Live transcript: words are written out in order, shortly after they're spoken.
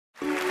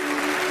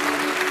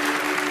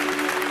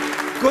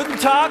Guten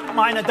Tag,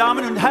 meine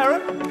Damen und Herren,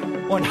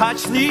 und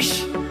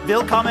herzlich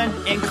willkommen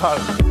in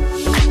Köln.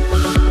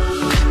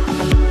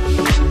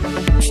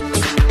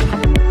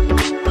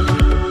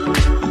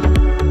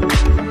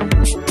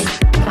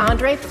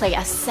 Andre play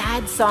a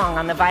sad song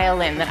on the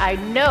violin that I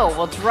know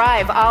will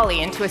drive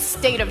Ollie into a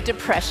state of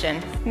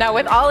depression. Now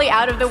with Ollie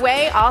out of the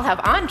way, I'll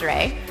have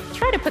Andre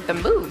try to put the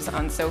moves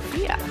on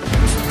Sophia.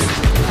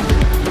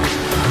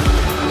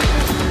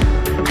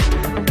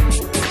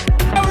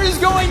 Power is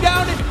going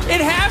down. It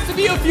has to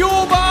be a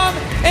fuel bomb,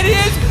 and it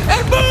is.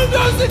 And boom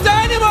goes the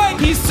dynamite.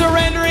 He's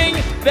surrendering.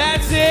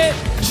 That's it.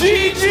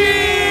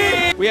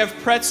 GG. We have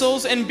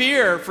pretzels and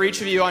beer for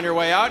each of you on your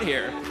way out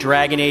here.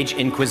 Dragon Age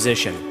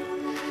Inquisition.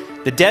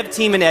 The dev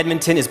team in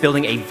Edmonton is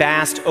building a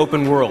vast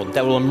open world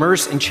that will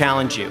immerse and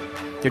challenge you.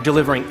 They're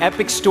delivering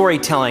epic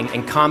storytelling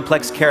and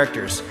complex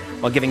characters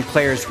while giving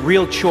players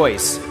real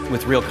choice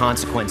with real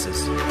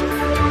consequences.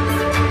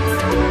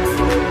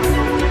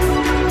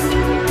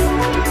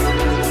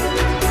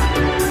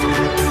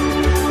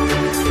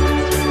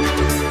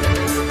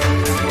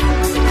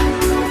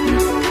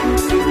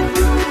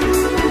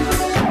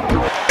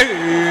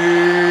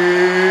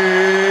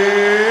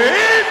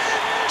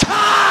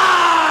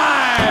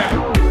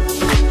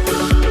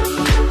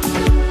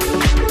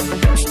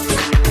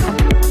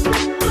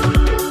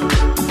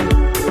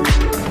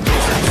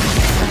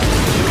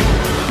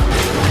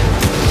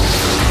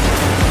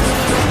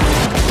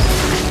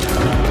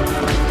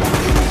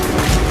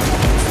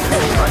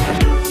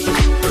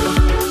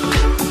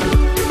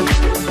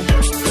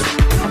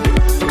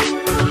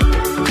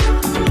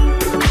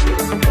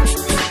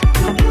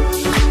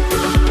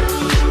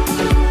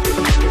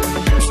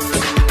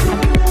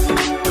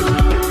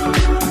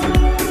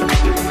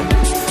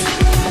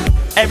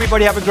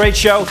 Everybody have a great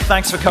show.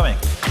 Thanks for coming.